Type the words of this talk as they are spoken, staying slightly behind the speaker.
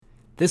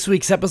This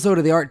week's episode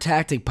of the Art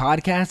Tactic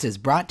Podcast is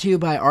brought to you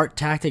by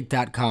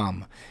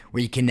ArtTactic.com,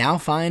 where you can now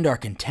find our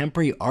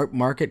contemporary art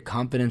market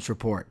confidence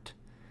report.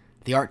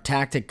 The Art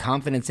Tactic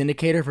Confidence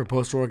Indicator for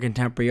post-war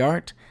contemporary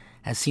art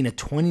has seen a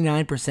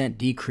 29%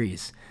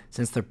 decrease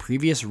since the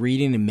previous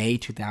reading in May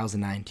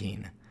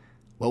 2019.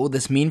 What will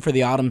this mean for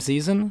the autumn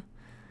season?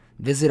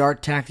 Visit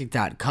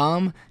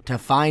ArtTactic.com to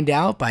find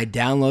out by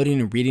downloading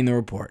and reading the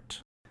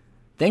report.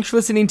 Thanks for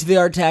listening to the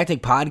Art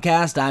Tactic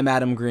Podcast. I'm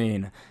Adam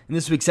Green. In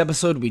this week's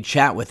episode, we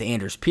chat with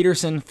Anders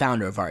Petersen,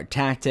 founder of Art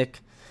Tactic,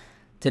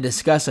 to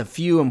discuss a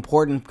few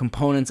important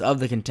components of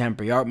the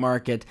contemporary art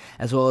market,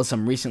 as well as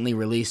some recently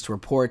released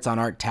reports on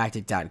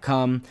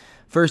ArtTactic.com.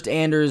 First,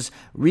 Anders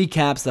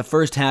recaps the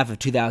first half of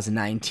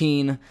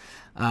 2019.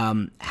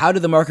 How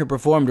did the market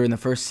perform during the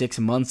first 6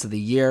 months of the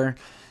year?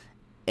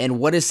 And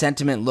what is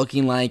sentiment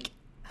looking like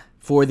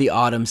for the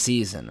autumn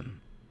season?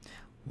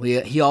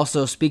 He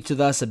also speaks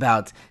with us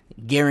about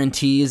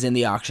guarantees in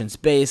the auction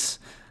space.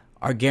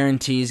 Are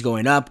guarantees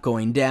going up,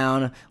 going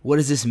down? What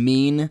does this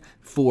mean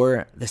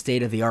for the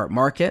state of the art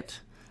market?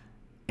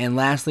 And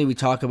lastly, we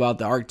talk about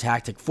the Art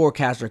Tactic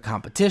Forecaster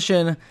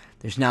competition.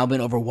 There's now been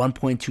over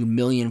 1.2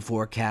 million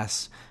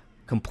forecasts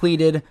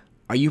completed.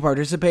 Are you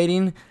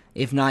participating?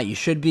 If not, you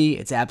should be.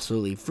 It's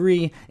absolutely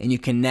free, and you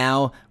can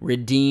now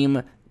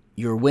redeem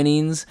your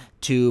winnings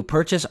to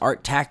purchase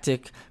Art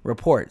Tactic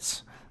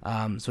reports.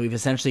 So we've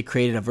essentially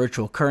created a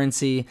virtual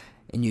currency,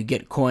 and you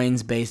get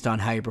coins based on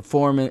how you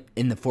perform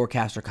in the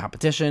forecaster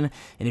competition.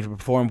 And if you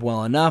perform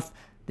well enough,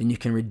 then you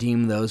can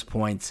redeem those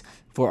points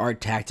for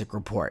Art Tactic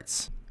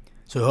reports.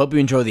 So I hope you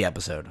enjoy the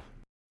episode.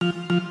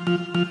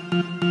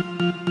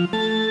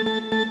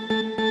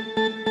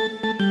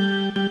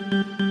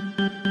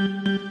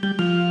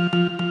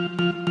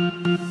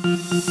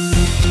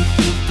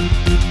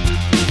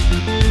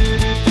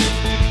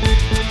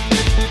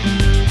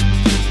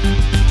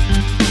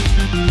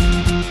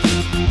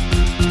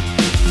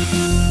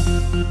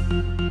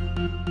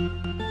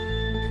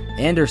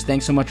 Anders,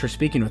 thanks so much for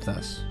speaking with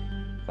us.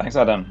 Thanks,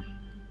 Adam.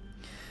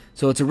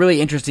 So it's a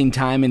really interesting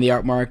time in the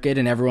art market,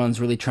 and everyone's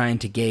really trying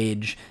to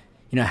gauge,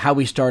 how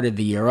we started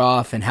the year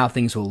off and how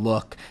things will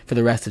look for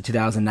the rest of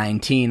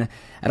 2019.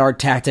 At Art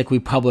Tactic, we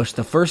published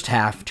the first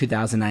half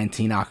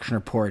 2019 auction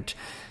report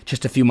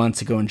just a few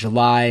months ago in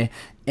July,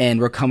 and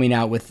we're coming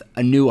out with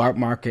a new art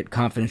market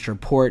confidence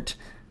report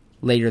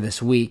later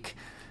this week.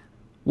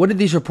 What did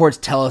these reports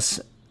tell us,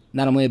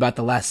 not only about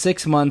the last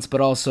 6 months,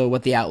 but also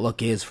what the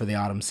outlook is for the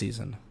autumn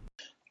season?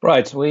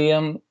 Right.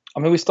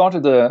 We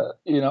started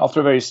after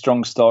a very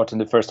strong start in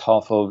the first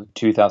half of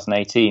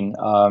 2018.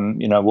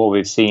 What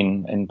we've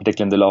seen, in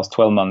particular in the last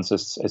 12 months,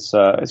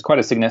 is quite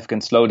a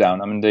significant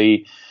slowdown. I mean,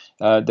 the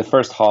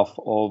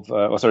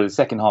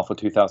second half of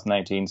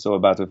 2018 saw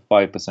about a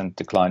 5%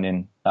 decline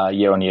in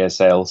year-on-year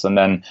sales, and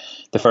then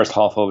the first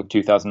half of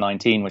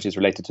 2019, which is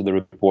related to the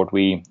report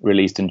we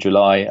released in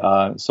July,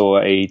 saw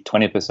a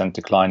 20%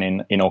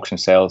 decline in auction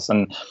sales,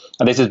 and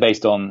this is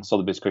based on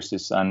Sotheby's,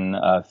 Christie's, and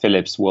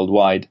Phillips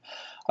worldwide.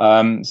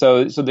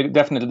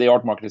 Definitely the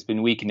art market has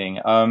been weakening.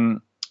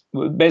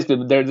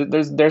 Basically,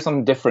 there's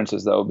some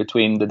differences though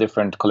between the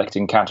different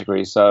collecting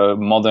categories. So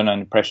modern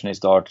and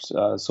impressionist art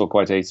saw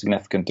quite a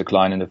significant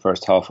decline in the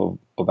first half of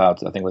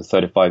about, I think it was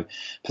 35%,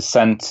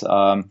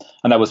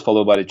 and that was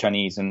followed by the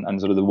Chinese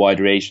and sort of the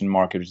wider Asian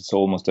market, which saw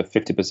almost a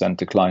 50%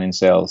 decline in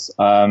sales.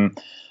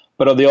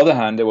 But on the other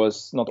hand, there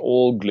was not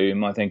all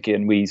gloom, I think,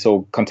 and we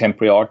saw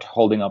contemporary art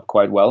holding up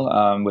quite well,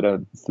 with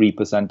a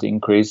 3%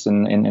 increase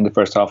in the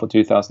first half of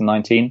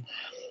 2019.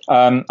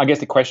 I guess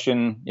the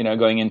question,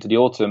 going into the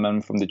autumn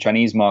and from the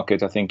Chinese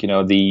market, I think,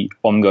 the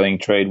ongoing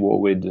trade war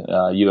with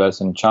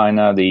US and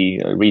China,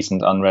 the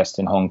recent unrest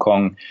in Hong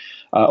Kong,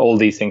 all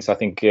these things, I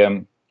think,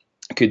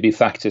 could be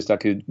factors that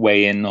could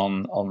weigh in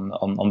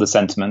on the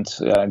sentiment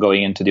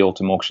going into the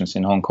autumn auctions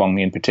in Hong Kong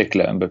in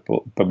particular, but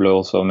probably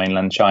also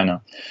mainland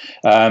China.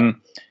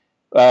 When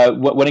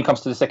it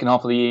comes to the second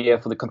half of the year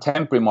for the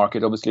contemporary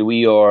market, obviously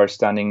we are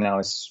standing now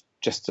as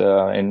just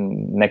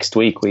in next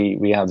week,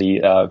 we have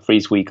the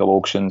Frieze week of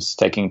auctions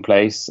taking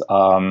place.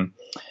 And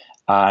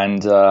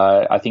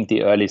I think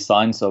the early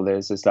signs of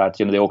this is that,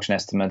 the auction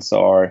estimates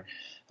are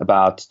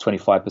about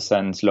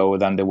 25% lower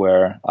than they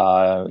were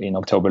in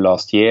October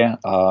last year.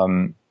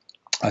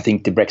 I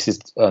think the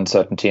Brexit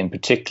uncertainty in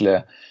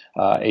particular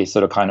is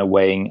sort of kind of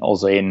weighing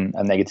also in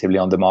negatively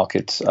on the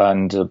market,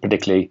 and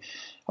particularly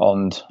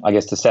on, I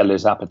guess, the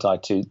seller's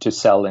appetite to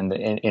sell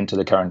into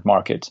the current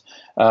market.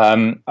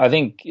 I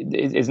think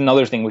it's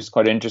another thing which is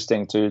quite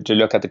interesting to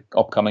look at the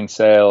upcoming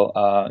sale.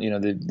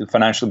 The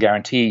financial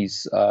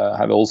guarantees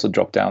have also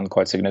dropped down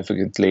quite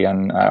significantly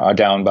and are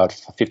down about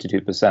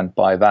 52%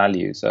 by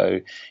value. So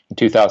in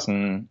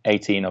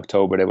 2018,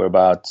 October, they were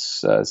about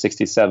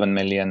 67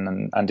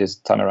 million, and this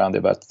time around they're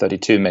about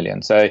 32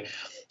 million. So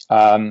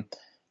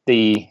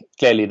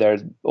clearly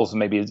there's also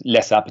maybe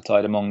less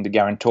appetite among the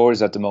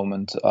guarantors at the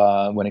moment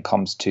when it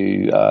comes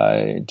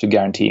to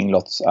guaranteeing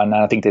lots, and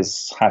I think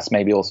this has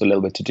maybe also a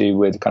little bit to do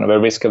with kind of a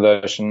risk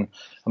aversion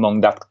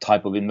among that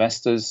type of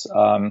investors.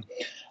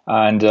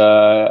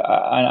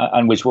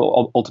 and which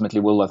will ultimately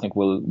will I think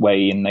will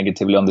weigh in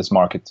negatively on this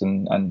market,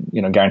 and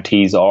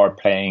guarantees are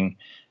playing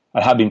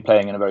and have been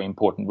playing in a very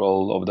important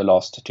role over the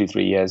last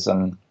 2-3 years,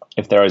 and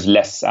if there is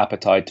less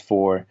appetite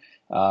for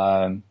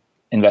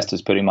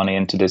investors putting money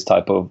into this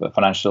type of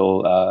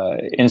financial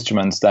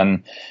instruments,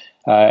 then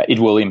it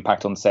will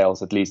impact on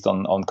sales, at least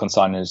on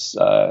consigners'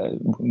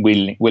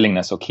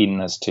 willingness or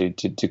keenness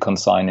to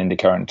consign in the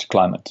current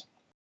climate.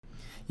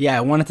 Yeah,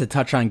 I wanted to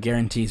touch on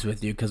guarantees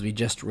with you because we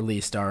just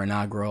released our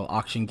inaugural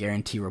auction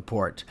guarantee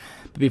report.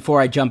 But before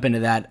I jump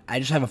into that, I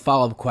just have a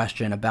follow-up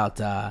question about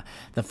the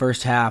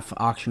first half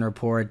auction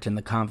report and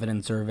the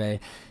confidence survey.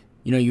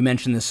 You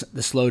mentioned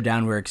the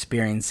slowdown we're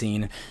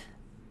experiencing.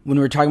 When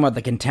we're talking about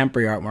the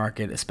contemporary art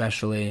market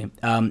especially,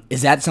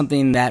 is that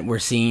something that we're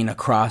seeing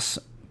across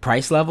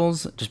price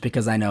levels? Just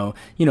because I know,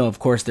 of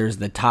course there's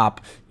the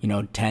top,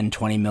 10,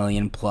 20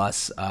 million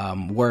plus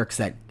works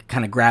that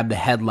kind of grab the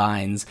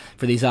headlines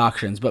for these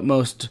auctions, but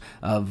most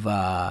of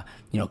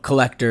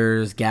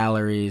collectors,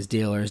 galleries,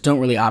 dealers don't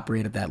really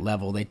operate at that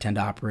level. They tend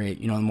to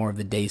operate more of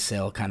the day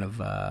sale kind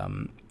of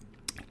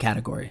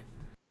category.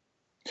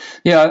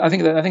 Yeah, I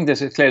think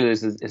this is clearly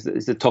is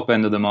the top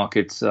end of the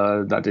market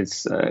that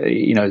is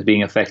is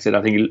being affected.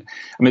 I mean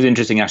it's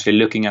interesting actually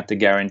looking at the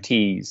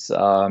guarantees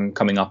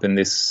coming up in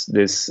this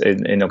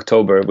in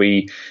October.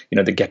 The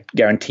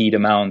guaranteed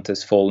amount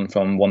has fallen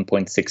from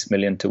 1.6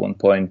 million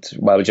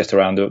to just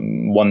around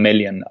 1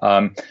 million.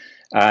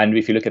 And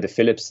if you look at the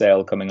Philips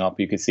sale coming up,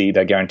 you can see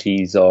that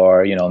guarantees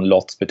are, on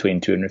lots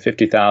between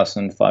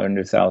 250,000,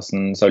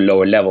 500,000, so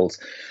lower levels.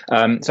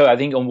 So I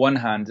think on one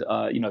hand,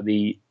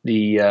 the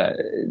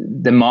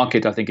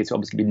market, I think it's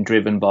obviously been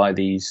driven by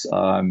these,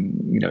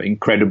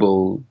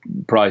 incredible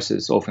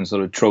prices, often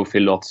sort of trophy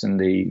lots in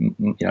the,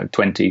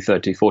 20,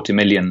 30, 40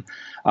 million.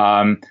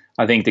 I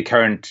think the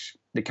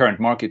current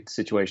market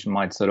situation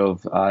might sort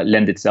of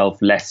lend itself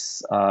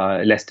less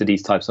to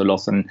these types of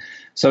loss, and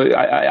so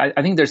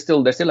I think there's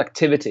still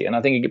activity, and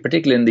I think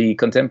particularly in the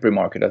contemporary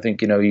market, I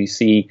think you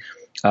see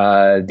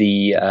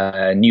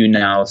the new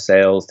now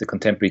sales, the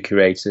contemporary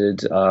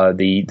curated,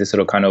 the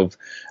sort of kind of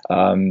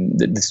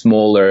the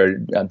smaller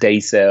day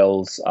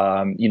sales.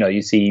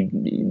 You see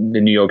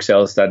the New York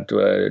sales that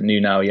new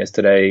now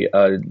yesterday,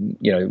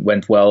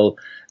 went well.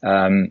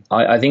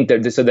 I think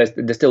there's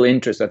still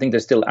interest. I think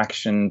there's still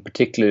action,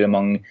 particularly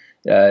among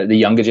the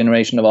younger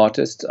generation of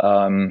artists.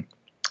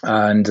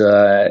 And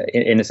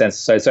in a sense,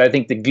 so I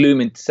think the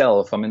gloom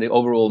itself, I mean, the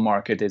overall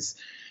market is,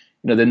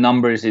 the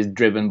numbers is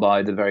driven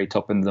by the very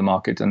top end of the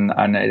market, and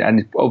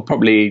it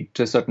probably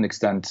to a certain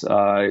extent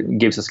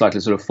gives a slightly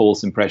sort of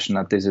false impression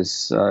that this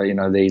is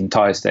the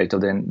entire state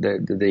of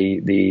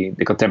the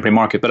contemporary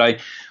market. But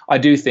I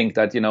do think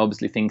that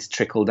obviously things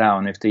trickle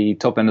down. If the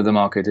top end of the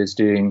market is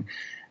doing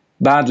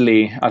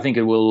badly, I think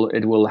it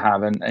will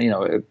have a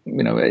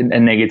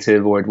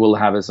negative, or it will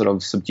have a sort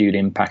of subdued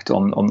impact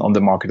on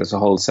the market as a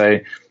whole. So,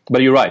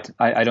 but you're right.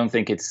 I don't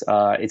think it's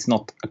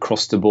not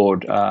across the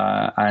board.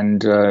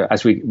 And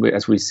as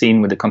we've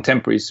seen with the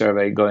contemporary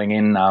survey going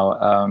in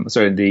now,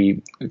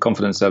 the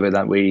confidence survey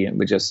that we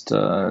just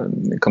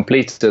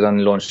completed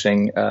and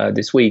launching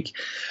this week.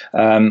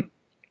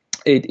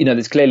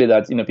 It's clearly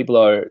that people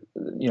are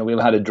we've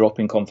had a drop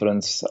in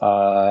confidence,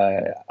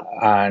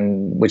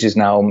 and which is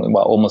now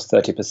almost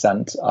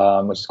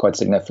 30%, which is quite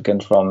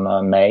significant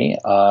from May.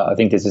 I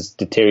think this is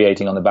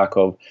deteriorating on the back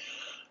of,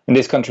 in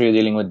this country, we're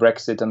dealing with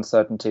Brexit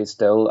uncertainty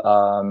still.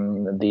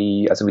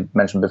 As we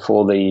mentioned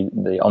before,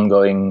 the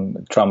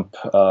ongoing Trump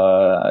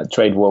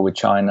trade war with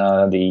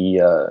China, the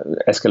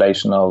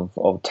escalation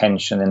of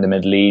tension in the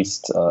Middle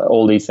East,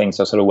 all these things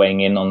are sort of weighing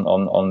in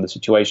on the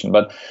situation,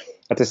 but.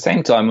 At the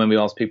same time, when we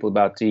ask people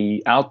about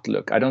the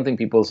outlook, I don't think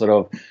people sort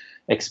of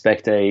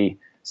expect a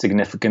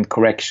significant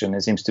correction.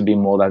 It seems to be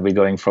more that we're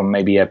going from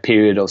maybe a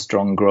period of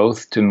strong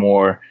growth to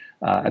more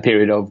a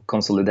period of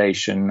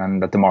consolidation,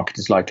 and that the market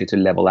is likely to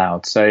level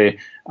out. So,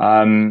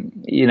 I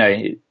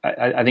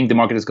think the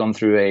market has gone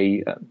through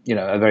a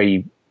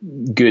very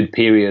good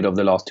period of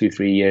the last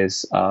 2-3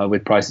 years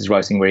with prices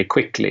rising very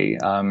quickly.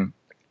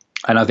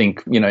 And I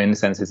think, in a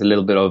sense, it's a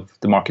little bit of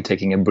the market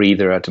taking a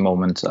breather at the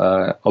moment,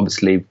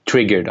 obviously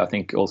triggered, I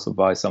think, also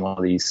by some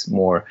of these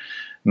more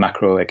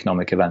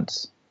macroeconomic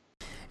events.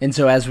 And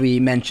so, as we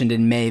mentioned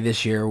in May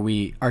this year,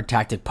 Art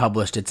Tactic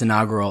published its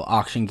inaugural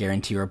auction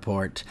guarantee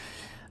report.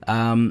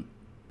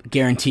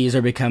 Guarantees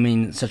are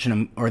becoming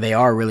they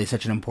are really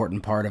such an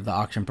important part of the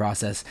auction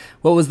process.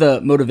 What was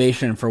the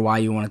motivation for why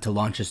you wanted to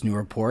launch this new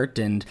report?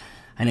 And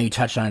I know you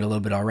touched on it a little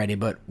bit already,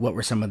 but what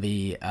were some of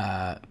the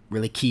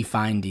really key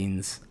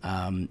findings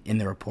in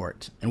the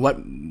report? And what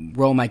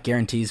role might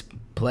guarantees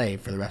play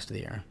for the rest of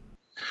the year?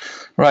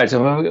 Right.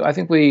 So I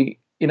think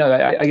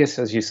I guess,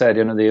 as you said,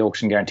 the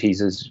auction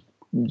guarantees is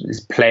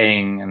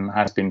playing and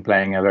has been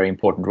playing a very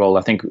important role.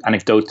 I think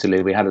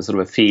anecdotally, we had a sort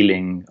of a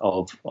feeling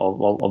of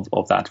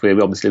that. We've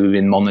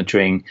been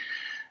monitoring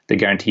the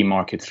guarantee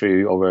market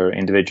through over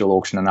individual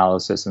auction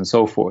analysis and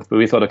so forth. But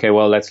we thought, okay,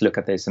 well, let's look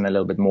at this in a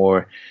little bit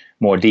more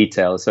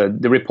detail. So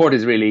the report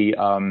is really,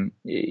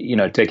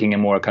 taking a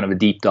more kind of a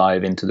deep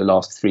dive into the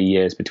last 3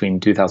 years between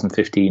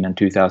 2015 and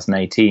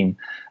 2018,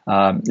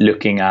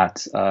 looking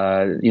at,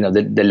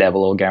 the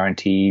level of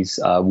guarantees,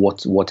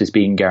 what is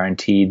being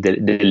guaranteed,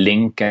 the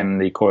link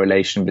and the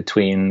correlation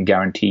between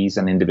guarantees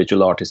and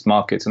individual artist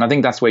markets. And I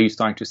think that's where you're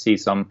starting to see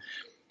some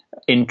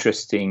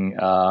interesting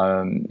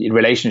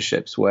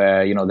relationships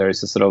where there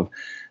is a sort of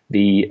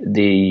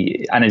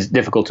and it's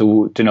difficult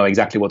to know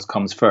exactly what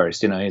comes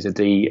first. Is it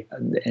the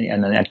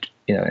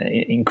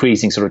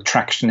increasing sort of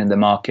traction in the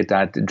market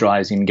that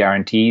drives in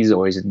guarantees,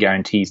 or is it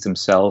guarantees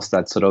themselves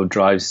that sort of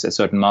drives a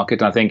certain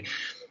market? And I think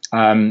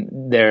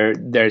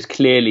there's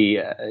clearly,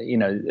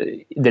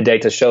 the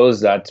data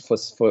shows that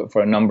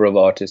for a number of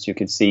artists, you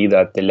could see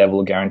that the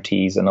level of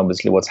guarantees and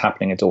obviously what's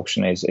happening at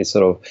auction is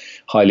sort of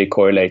highly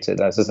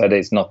correlated. As I said,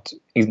 it's not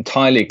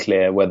entirely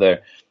clear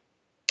whether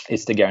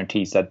it's the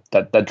guarantees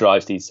that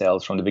drives these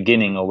sales from the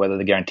beginning, or whether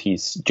the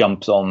guarantees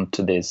jumps on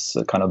to this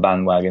kind of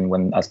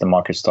bandwagon as the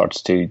market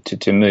starts to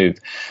move.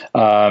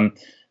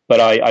 But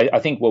I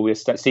think what we're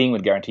seeing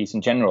with guarantees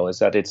in general is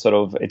that it's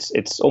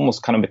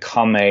almost kind of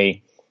become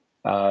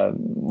I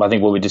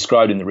think what we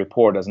described in the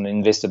report as an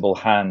invisible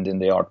hand in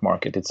the art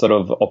market. It sort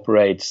of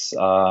operates,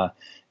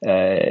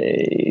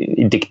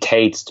 it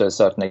dictates to a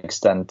certain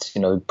extent,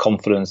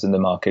 confidence in the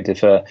market.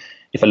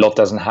 If a lot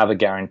doesn't have a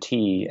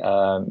guarantee,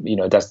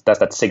 does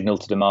that signal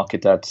to the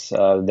market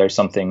that there's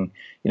something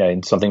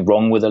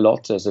wrong with a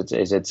lot? Is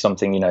it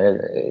something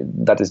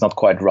that is not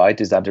quite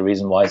right? Is that the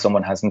reason why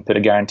someone hasn't put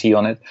a guarantee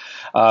on it?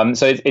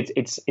 So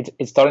it's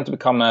starting to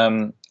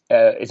become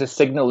it's a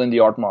signal in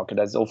the art market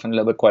that's often a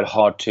little bit quite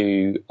hard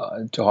to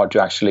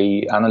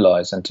actually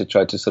analyze and to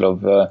try to sort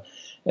of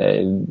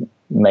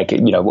make it,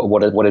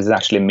 what does it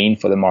actually mean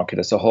for the market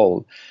as a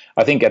whole?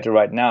 I think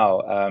right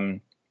now,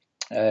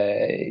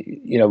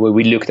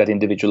 we looked at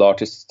individual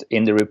artists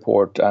in the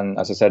report, and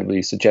as I said,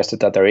 we suggested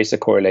that there is a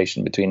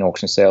correlation between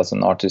auction sales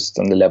and artists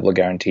and the level of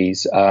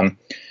guarantees.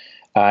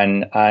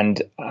 And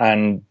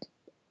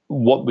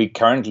what we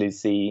currently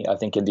see, I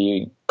think,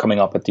 coming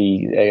up at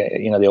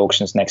the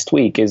auctions next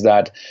week, is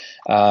that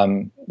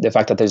the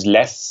fact that there's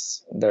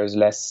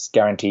less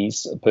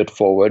guarantees put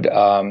forward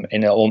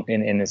in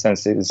a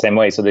sense in the same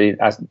way. So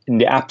in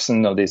the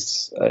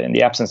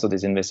absence of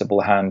this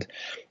invisible hand,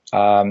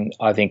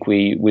 I think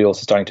we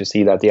also starting to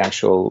see that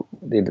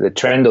the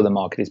trend of the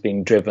market is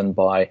being driven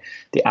by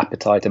the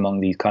appetite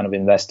among these kind of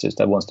investors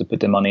that wants to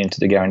put their money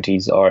into the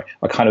guarantees are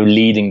kind of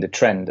leading the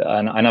trend.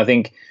 And I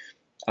think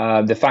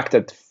the fact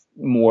that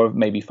more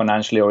maybe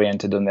financially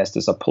oriented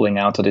investors are pulling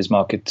out of this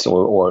market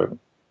or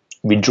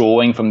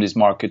withdrawing from this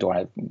market,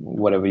 or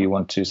whatever you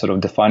want to sort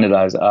of define it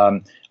as,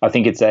 I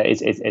think it's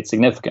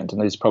significant,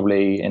 and it's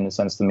probably in a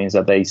sense that means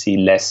that they see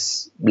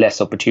less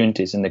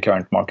opportunities in the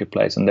current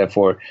marketplace, and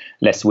therefore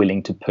less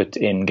willing to put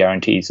in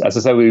guarantees. As I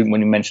said, when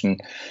you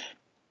mentioned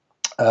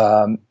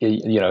the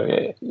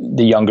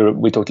younger,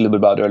 we talked a little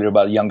bit about earlier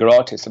about younger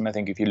artists, and I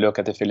think if you look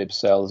at the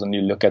Philips sales and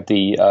you look at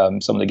the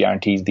some of the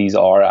guarantees, these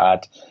are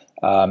at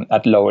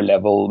lower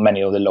level,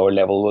 many of the lower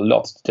level,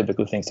 lots of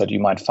typical things that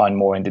you might find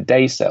more in the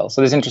day sale.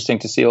 So it's interesting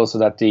to see also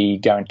that the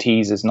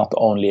guarantees is not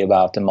only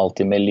about the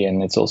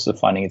multi-million, it's also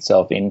finding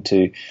itself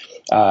into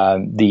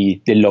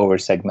the lower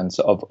segments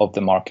of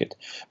the market.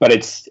 But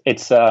it's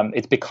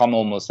become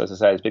almost, as I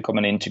said, it's become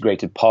an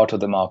integrated part of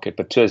the market,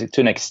 but to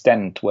an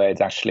extent where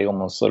it's actually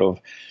almost sort of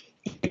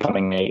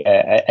becoming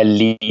a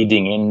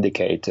leading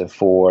indicator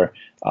for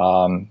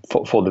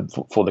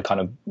the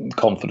kind of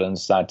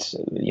confidence that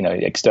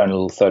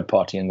external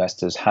third-party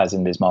investors has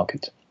in this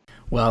market.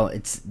 Well,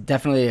 it's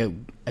definitely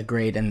a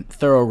great and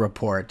thorough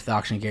report, the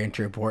Auction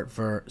Guarantee Report.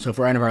 For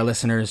any of our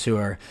listeners who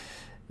are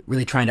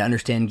really trying to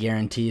understand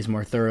guarantees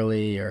more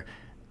thoroughly, or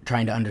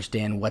trying to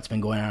understand what's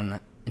been going on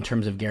in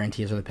terms of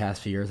guarantees over the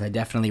past few years, I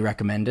definitely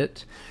recommend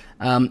it.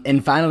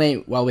 And finally,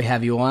 while we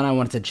have you on, I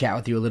wanted to chat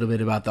with you a little bit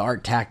about the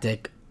Art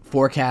Tactic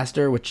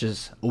Forecaster, which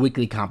is a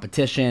weekly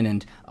competition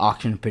and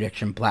auction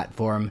prediction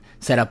platform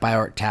set up by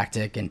Art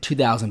Tactic in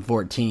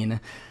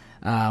 2014.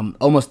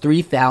 Almost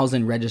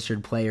 3,000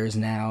 registered players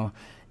now,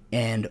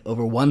 and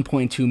over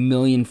 1.2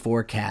 million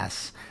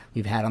forecasts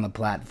we've had on the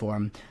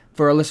platform.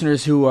 For our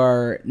listeners who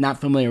are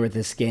not familiar with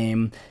this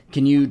game,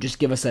 can you just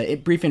give us a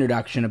brief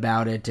introduction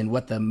about it and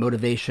what the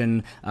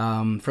motivation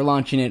for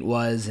launching it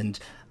was, and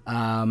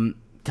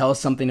tell us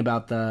something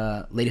about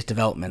the latest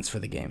developments for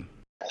the game?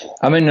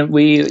 I mean,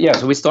 we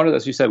started,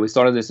 as you said, we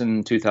started this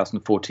in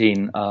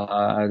 2014.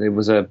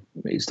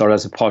 It started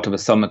as a part of a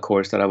summer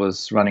course that I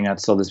was running at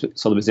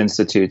Sotheby's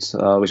Institute,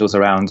 which was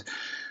around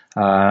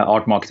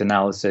art market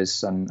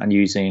analysis and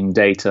using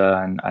data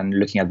and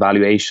looking at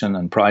valuation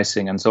and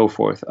pricing and so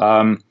forth.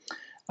 I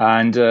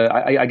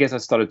guess I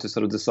started to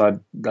sort of decide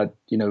that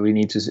we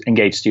need to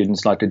engage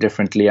students slightly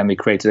differently, and we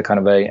created a kind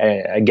of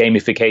a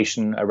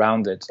gamification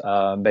around it,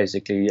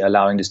 basically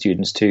allowing the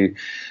students to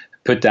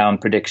put down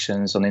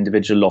predictions on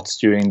individual lots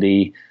during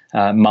the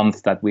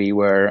month that we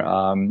were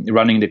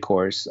running the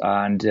course,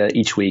 and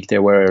each week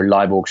there were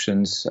live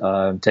auctions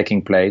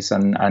taking place,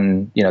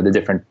 and the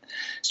different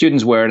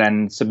students were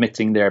then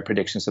submitting their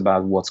predictions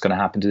about what's going to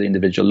happen to the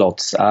individual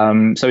lots.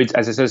 So it,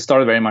 as I said,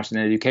 started very much in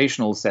an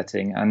educational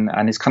setting,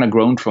 and it's kind of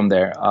grown from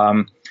there.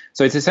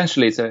 So it's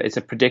essentially it's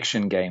a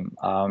prediction game.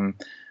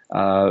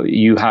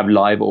 You have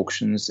live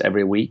auctions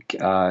every week.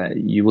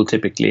 You will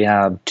typically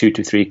have 2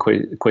 to 3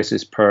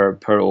 quizzes per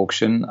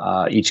auction.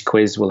 Each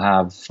quiz will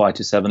have 5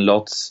 to 7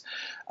 lots,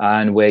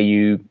 and where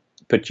you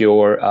put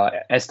your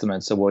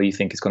estimates of what you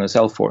think it's going to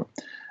sell for.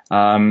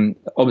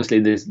 Obviously,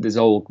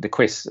 the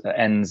quiz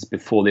ends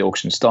before the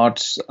auction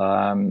starts,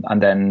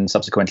 and then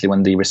subsequently,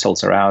 when the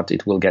results are out,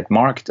 it will get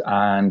marked,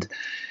 and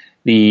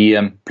the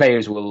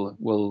players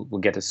will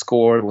get a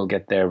score, will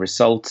get their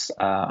results,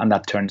 and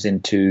that turns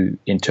into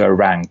a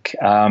rank.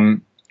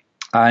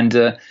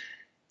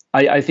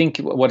 I think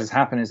what has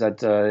happened is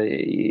that,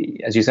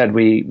 as you said,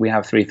 we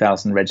have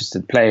 3,000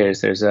 registered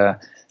players. There's a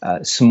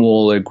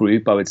smaller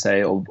group, I would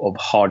say, of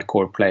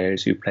hardcore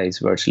players who plays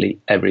virtually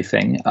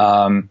everything.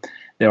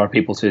 There are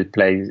people who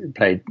played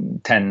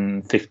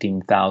 10,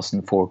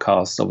 15,000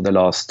 forecasts over the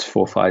last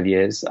 4 or 5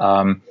 years.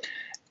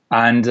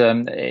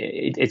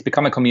 It's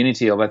become a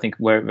community of, I think,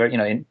 where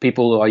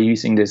people are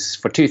using this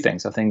for 2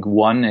 things. I think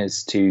one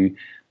is to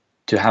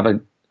have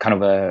a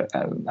kind of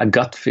a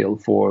gut feel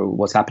for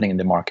what's happening in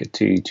the market,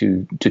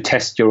 to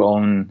test your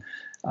own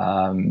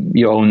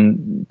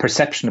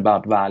perception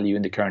about value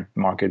in the current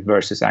market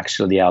versus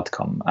actually the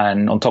outcome.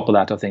 And on top of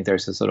that, I think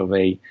there's a sort of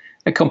a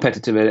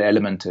competitive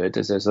element to it.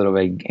 There's a sort of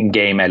a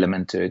game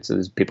element to it.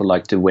 So people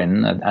like to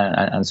win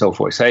and so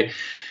forth. So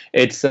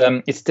it's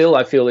still,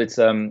 I feel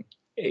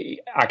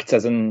acts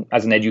as an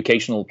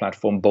educational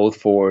platform, both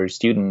for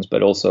students,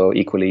 but also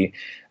equally,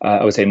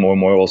 I would say more and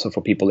more also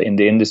for people in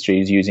the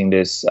industries using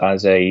this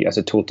as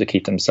a tool to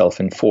keep themselves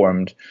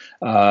informed.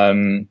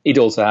 It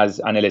also has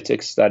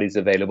analytics that is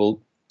available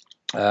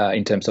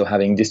in terms of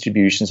having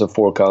distributions of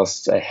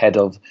forecasts ahead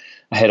of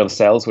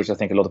sales, which I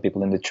think a lot of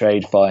people in the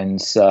trade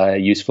finds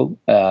useful.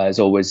 It's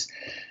always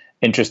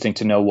interesting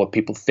to know what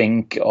people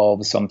think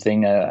of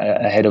something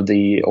ahead of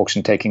the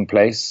auction taking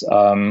place.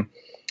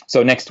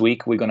 So next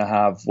week, we're going to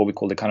have what we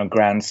call the kind of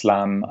Grand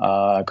Slam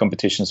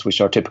competitions, which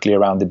are typically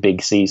around the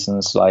big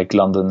seasons, like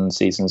London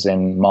seasons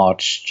in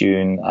March,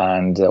 June,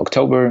 and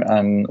October,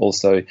 and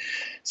also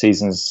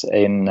seasons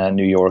in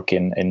New York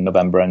in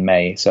November and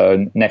May.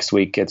 So next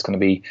week, it's going to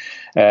be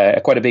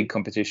quite a big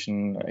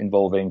competition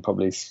involving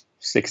probably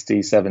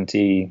 60,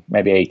 70,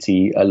 maybe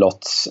 80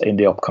 lots in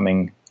the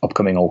upcoming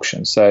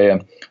auction. So I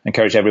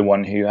encourage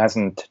everyone who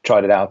hasn't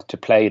tried it out to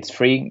play. It's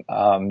free.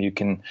 You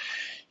can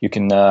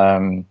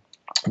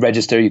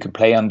register. You can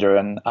play under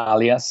an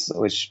alias,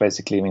 which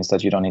basically means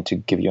that you don't need to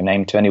give your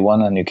name to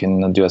anyone, and you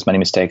can do as many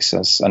mistakes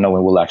as no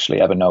one will actually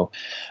ever know.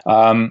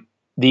 The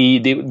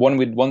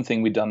one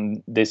thing we've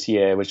done this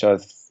year, which I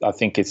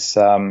think is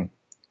it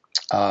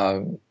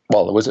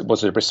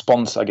was a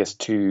response, I guess,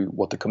 to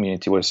what the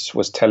community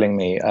was telling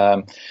me,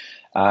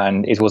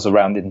 and it was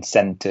around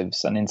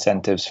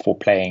incentives for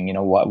playing.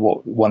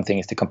 What one thing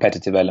is the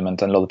competitive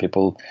element, and a lot of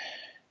people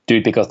do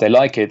it because they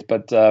like it,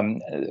 but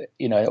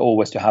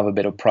always to have a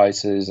bit of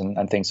prizes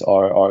and things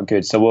are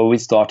good. So what we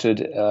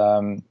started,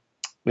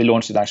 we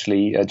launched it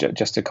actually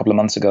just a couple of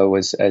months ago,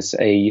 was as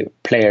a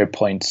player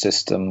point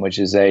system, which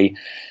is every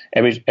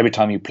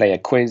time you play a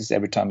quiz,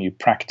 every time you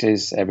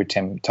practice, every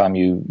time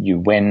you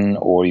win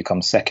or you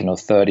come second or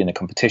third in a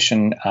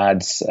competition,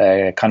 adds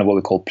kind of what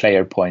we call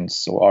player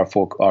points or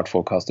art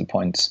forecasted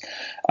points,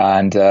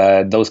 and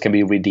those can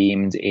be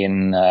redeemed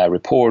in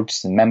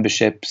reports and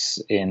memberships.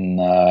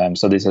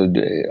 So these are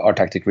Art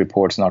Tactic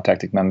reports and Art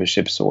Tactic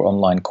memberships or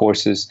online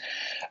courses.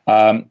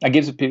 It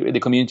gives the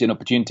community an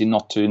opportunity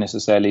not to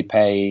necessarily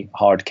pay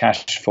hard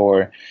cash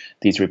for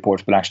these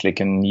reports, but actually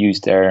can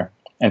use their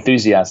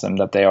enthusiasm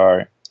that they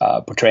are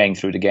portraying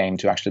through the game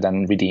to actually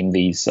then redeem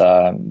these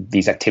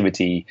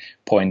activity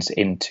points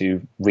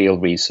into real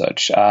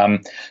research.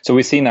 So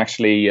we've seen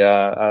actually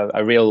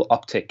a real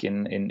uptick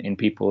in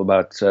people,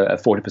 about a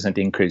 40%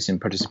 increase in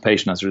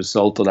participation as a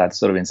result of that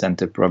sort of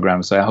incentive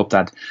program. So I hope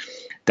that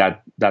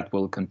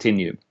will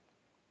continue.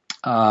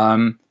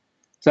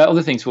 So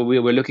other things what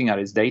we're looking at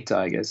is data,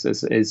 I guess,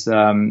 as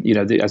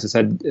I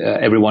said,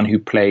 everyone who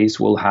plays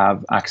will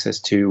have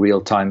access to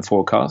real-time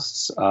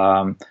forecasts,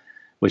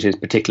 which is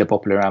particularly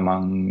popular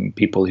among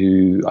people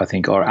who I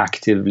think are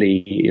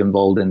actively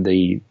involved in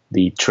the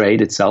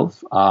trade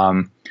itself.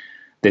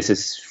 This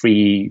is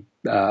free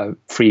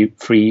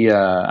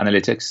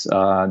analytics.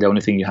 The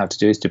only thing you have to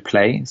do is to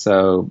play.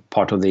 So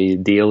part of the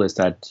deal is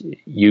that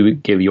you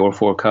give your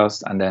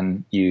forecast, and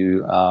then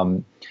you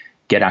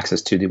get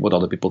access to what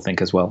other people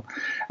think as well.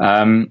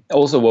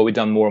 Also, what we've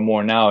done more and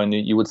more now, and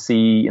you would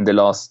see in the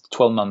last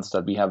 12 months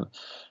that we have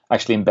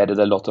actually embedded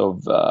a lot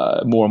of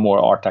more and more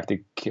art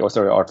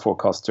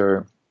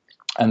forecaster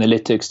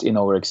analytics in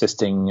our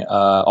existing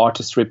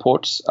artist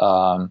reports.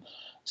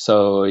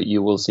 So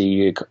you will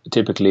see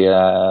typically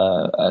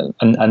a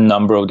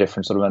number of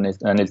different sort of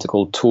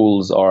analytical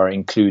tools are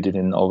included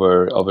in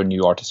our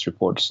new artist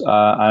reports.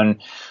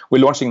 And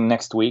we're launching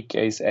next week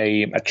is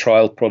a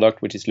trial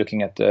product which is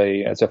looking at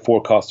as a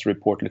forecast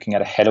report looking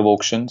at ahead of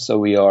auction. So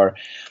we are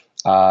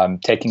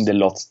taking the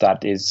lots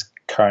that is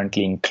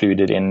currently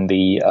included in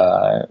the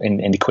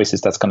quizzes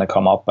that's going to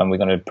come up, and we're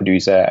going to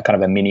produce a kind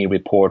of a mini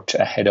report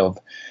ahead of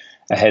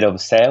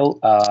sale,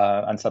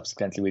 and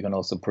subsequently we're going to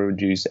also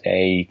produce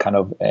a kind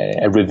of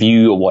a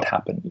review of what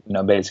happened.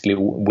 Basically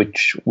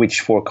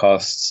which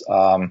forecasts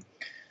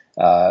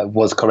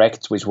was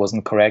correct, which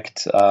wasn't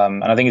correct.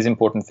 And I think it's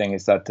important thing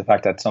is that the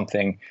fact that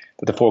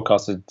the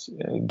forecaster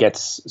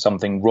gets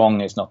something wrong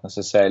is not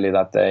necessarily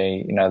that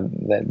they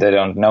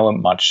don't know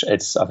much. I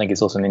think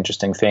it's also an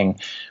interesting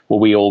thing. What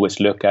we always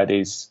look at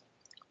is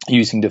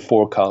using the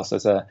forecast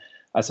as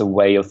a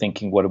way of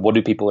thinking what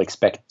do people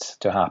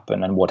expect to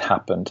happen and what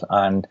happened.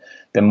 And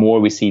the more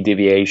we see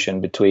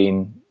deviation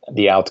between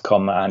the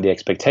outcome and the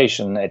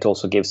expectation, it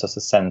also gives us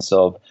a sense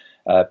of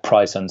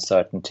price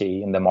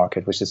uncertainty in the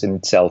market, which is in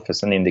itself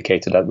is an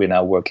indicator that we're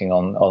now working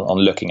on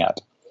looking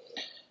at.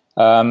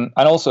 And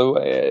also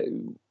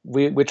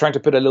we're trying to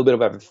put a little bit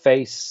of a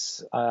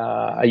face,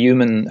 a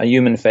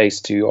human face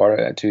to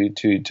our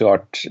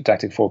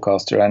tactic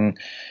forecaster. And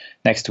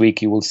next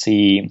week you will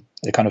see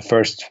the kind of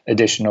first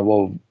edition of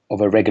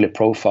a regular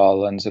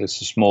profile and sort of a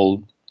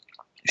small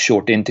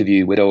short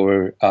interview with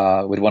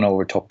one of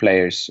our top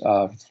players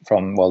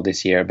from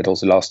this year, but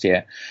also last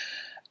year.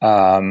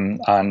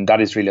 And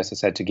that is really, as I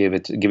said, to give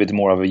it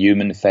more of a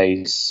human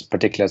face,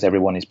 particularly as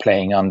everyone is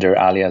playing under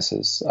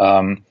aliases.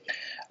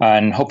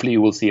 And hopefully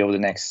you will see over the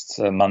next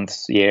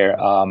months, year,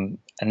 an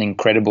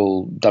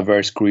incredible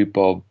diverse group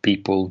of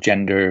people,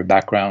 gender,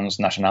 backgrounds,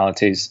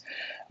 nationalities,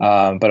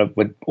 but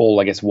with all,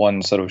 I guess,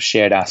 one sort of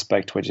shared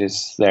aspect, which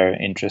is their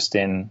interest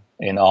in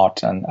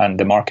art and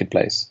the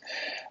marketplace.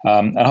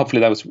 And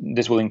hopefully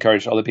this will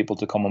encourage other people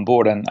to come on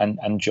board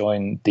and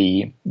join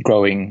the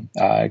growing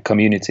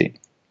community.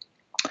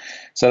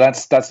 So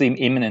that's the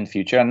imminent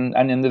future,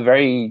 and in the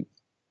very,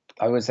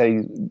 I would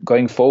say,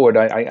 going forward,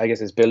 I guess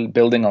it's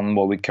building on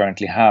what we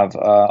currently have.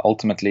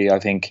 Ultimately, I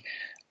think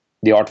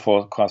the art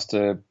forecast,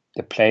 the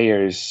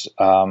players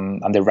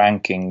and the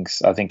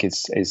rankings, I think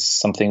is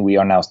something we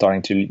are now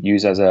starting to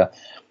use as a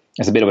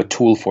bit of a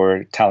tool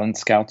for talent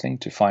scouting,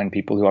 to find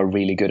people who are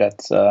really good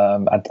at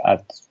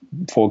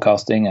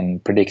forecasting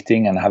and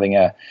predicting and having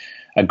a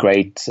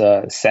great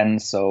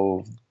sense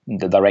of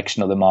the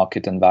direction of the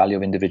market and value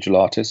of individual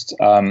artists.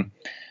 I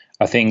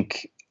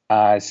think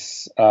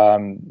as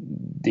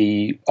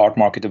the art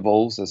market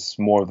evolves, as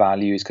more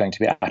value is going to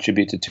be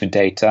attributed to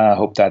data, I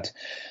hope that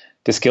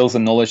the skills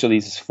and knowledge of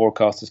these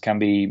forecasters can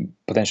be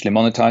potentially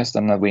monetized,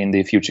 and that we in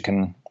the future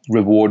can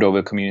reward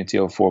our community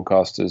of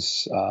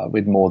forecasters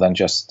with more than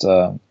just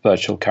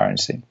virtual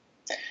currency.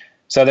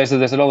 So there's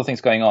a lot of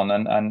things going on,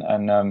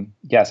 and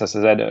yes, as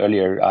I said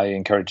earlier, I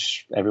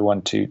encourage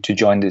everyone to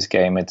join this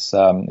game. It's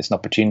an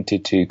opportunity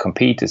to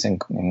compete. It's an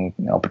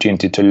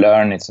opportunity to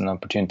learn. It's an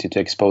opportunity to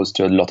expose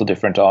to a lot of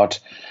different art,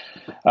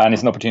 and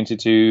it's an opportunity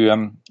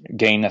to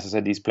gain, as I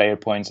said, these player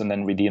points and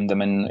then redeem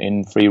them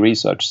in free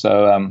research.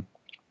 So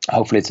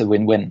hopefully, it's a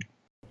win-win.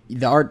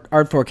 The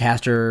art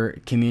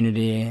forecaster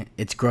community,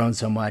 it's grown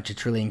so much.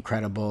 It's really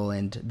incredible.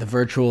 And the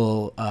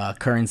virtual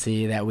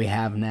currency that we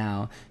have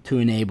now to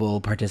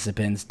enable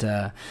participants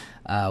to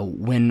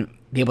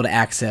be able to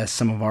access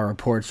some of our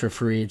reports for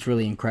free, it's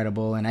really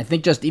incredible. And I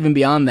think just even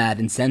beyond that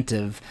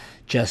incentive,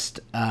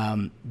 just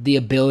the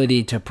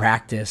ability to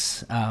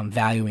practice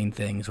valuing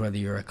things, whether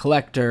you're a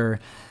collector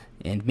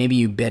and maybe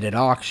you bid at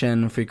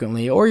auction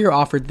frequently, or you're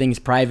offered things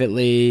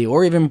privately,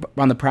 or even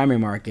on the primary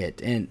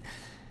market. And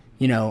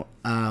there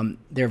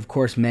are, of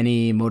course,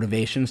 many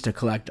motivations to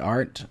collect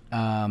art.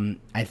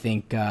 I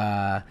think,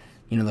 the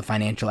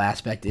financial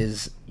aspect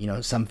is,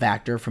 some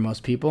factor for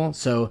most people.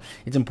 So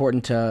it's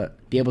important to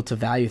be able to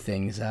value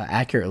things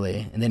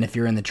accurately. And then if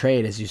you're in the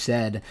trade, as you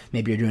said,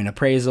 maybe you're doing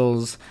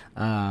appraisals,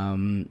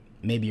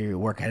 maybe you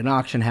work at an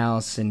auction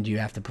house and you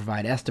have to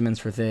provide estimates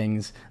for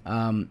things.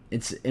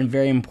 It's a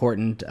very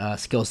important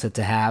skill set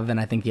to have. And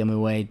I think the only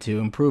way to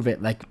improve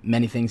it, like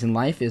many things in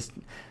life, is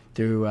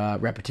through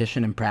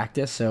repetition and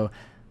practice. So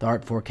the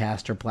Art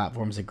Forecaster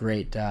platform is a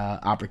great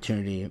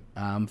opportunity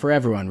for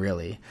everyone,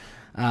 really.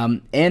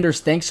 Anders,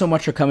 thanks so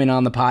much for coming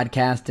on the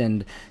podcast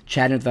and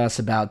chatting with us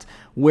about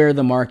where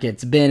the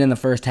market's been in the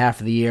first half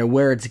of the year,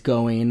 where it's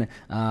going,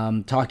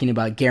 talking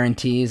about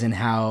guarantees and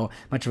how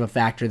much of a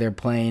factor they're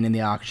playing in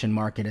the auction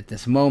market at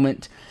this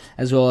moment,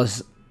 as well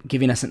as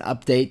giving us an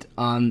update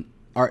on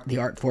the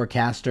Art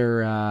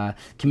Forecaster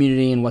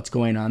community and what's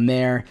going on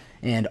there,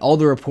 and all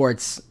the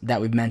reports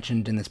that we've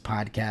mentioned in this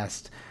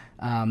podcast.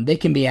 They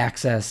can be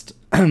accessed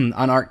on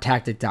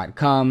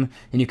arttactic.com,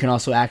 and you can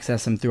also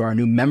access them through our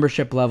new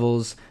membership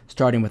levels,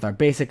 starting with our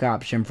basic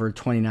option for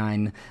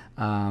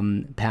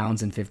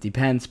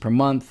 £29.50 per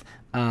month.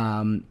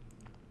 And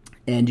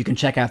you can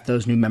check out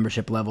those new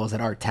membership levels at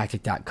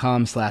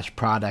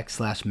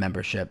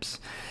arttactic.com/product/memberships.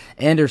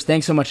 Anders,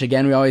 thanks so much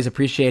again. We always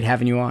appreciate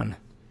having you on.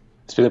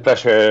 It's been a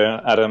pleasure,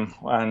 Adam,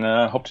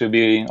 and hope to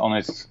be on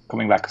it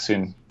coming back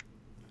soon.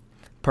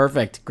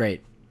 Perfect.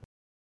 Great.